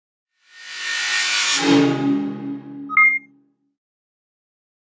Hey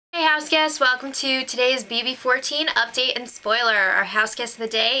house guests, welcome to today's BB14 update and spoiler. Our house guest of the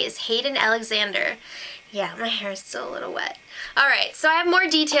day is Hayden Alexander. Yeah, my hair is still a little wet. Alright, so I have more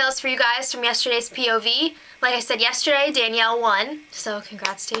details for you guys from yesterday's POV. Like I said yesterday, Danielle won, so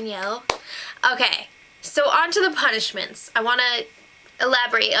congrats Danielle. Okay, so on to the punishments. I want to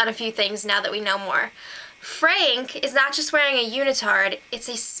elaborate on a few things now that we know more. Frank is not just wearing a unitard, it's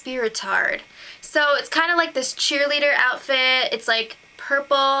a spiritard. So it's kind of like this cheerleader outfit. It's like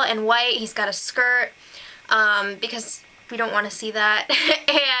purple and white. He's got a skirt because we don't want to see that.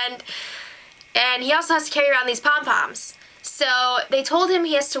 and he also has to carry around these pom-poms. So they told him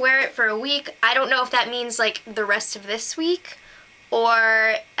he has to wear it for a week. I don't know if that means like the rest of this week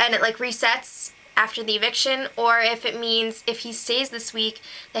and it like resets after the eviction, or if it means if he stays this week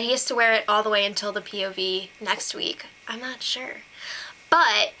that he has to wear it all the way until the POV next week. I'm not sure.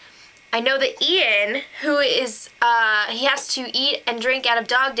 But I know that Ian, who is, he has to eat and drink out of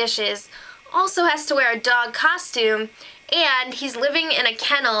dog dishes, also has to wear a dog costume, and he's living in a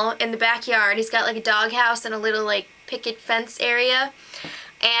kennel in the backyard. He's got like a dog house and a little like picket fence area,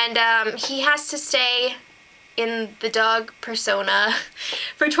 and he has to stay in the dog persona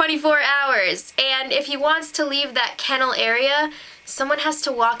for 24 hours. And if he wants to leave that kennel area, someone has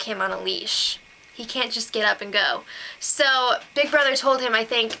to walk him on a leash. He can't just get up and go. So Big Brother told him, I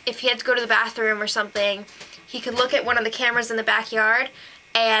think, if he had to go to the bathroom or something, he could look at one of the cameras in the backyard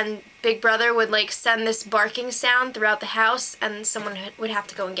and Big Brother would like send this barking sound throughout the house and someone would have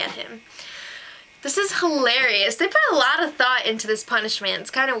to go and get him. This is hilarious. They put a lot of thought into this punishment. It's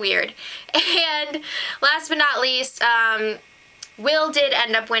kind of weird. And last but not least, Will did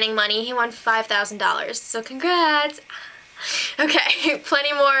end up winning money. He won $5,000. So congrats. Okay,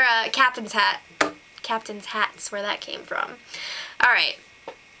 plenty more captain's hats where that came from. Alright,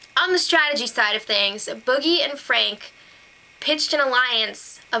 on the strategy side of things, Boogie and Frank pitched an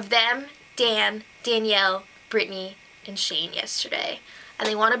alliance of them, Dan, Danielle, Brittany, and Shane yesterday. And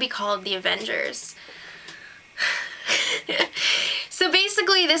they want to be called the Avengers. So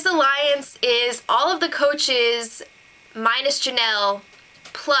basically this alliance is all of the coaches minus Janelle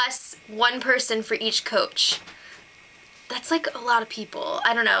plus one person for each coach. That's like a lot of people.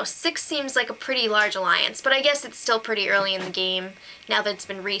 I don't know, 6 seems like a pretty large alliance, but I guess it's still pretty early in the game now that it's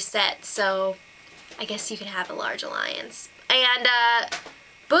been reset, so I guess you can have a large alliance. And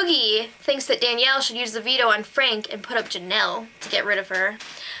Boogie thinks that Danielle should use the veto on Frank and put up Janelle to get rid of her.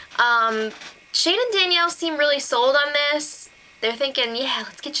 Shane and Danielle seem really sold on this. They're thinking, yeah,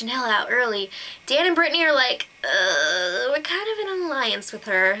 let's get Janelle out early. Dan and Brittany are like, we're kind of in an alliance with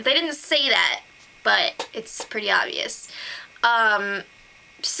her. They didn't say that, but it's pretty obvious.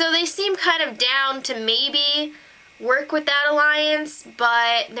 So they seem kind of down to maybe work with that alliance,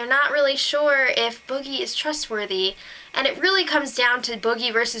 but they're not really sure if Boogie is trustworthy. And it really comes down to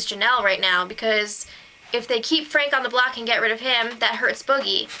Boogie versus Janelle right now, because if they keep Frank on the block and get rid of him, that hurts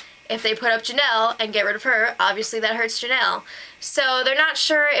Boogie. If they put up Janelle and get rid of her, obviously that hurts Janelle. So they're not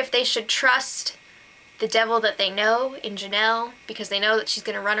sure if they should trust the devil that they know in Janelle, because they know that she's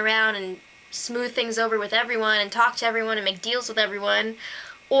going to run around and smooth things over with everyone and talk to everyone and make deals with everyone,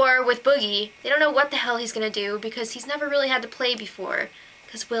 or with Boogie. They don't know what the hell he's going to do because he's never really had to play before,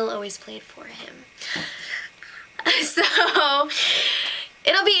 because Will always played for him. So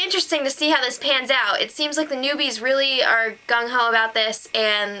it'll be interesting to see how this pans out. It seems like the newbies really are gung-ho about this,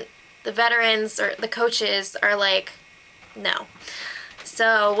 and the veterans or the coaches are like, no.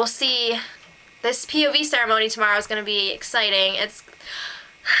 So we'll see. This POV ceremony tomorrow is going to be exciting. It's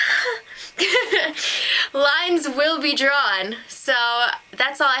lines will be drawn. So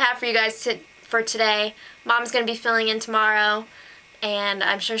that's all I have for you guys for today. Mom's going to be filling in tomorrow, and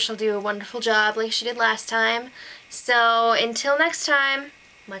I'm sure she'll do a wonderful job like she did last time. So until next time,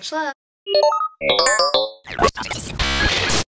 much love.